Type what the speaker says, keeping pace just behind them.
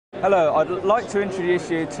Hello, I'd like to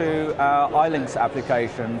introduce you to our iLinX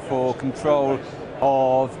application for control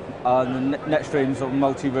of the NetStreams or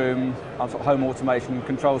multi-room home automation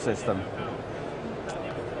control system.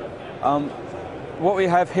 What we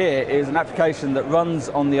have here is an application that runs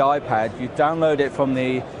on the iPad. You download it from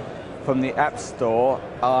the App Store,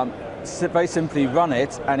 very simply run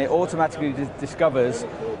it, and it automatically discovers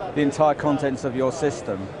the entire contents of your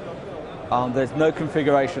system. There's no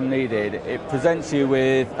configuration needed. It presents you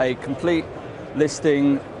with a complete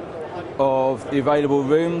listing of the available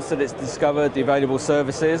rooms that it's discovered, the available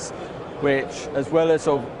services, which, as well as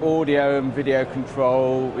sort of audio and video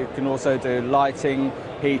control, we can also do lighting,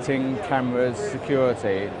 heating, cameras,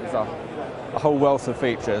 security. There's a whole wealth of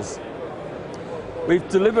features. We've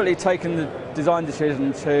deliberately taken the design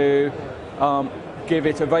decision to give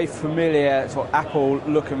it a very familiar sort of Apple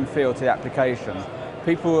look and feel to the application.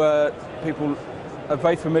 People are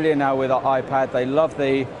very familiar now with our iPad. They love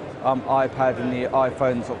the iPad and the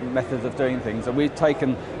iPhone sort of methods of doing things, and we've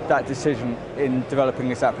taken that decision in developing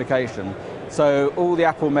this application. So all the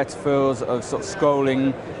Apple metaphors of sort of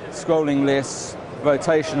scrolling lists,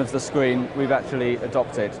 rotation of the screen, we've actually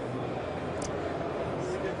adopted.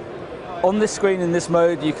 On this screen in this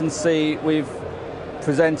mode, you can see we've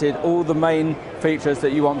presented all the main features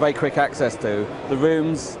that you want very quick access to. The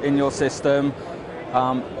rooms in your system,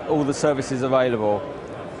 all the services available.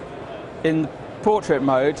 In portrait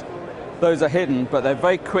mode, those are hidden, but they're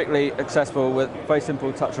very quickly accessible with a very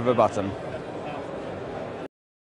simple touch of a button.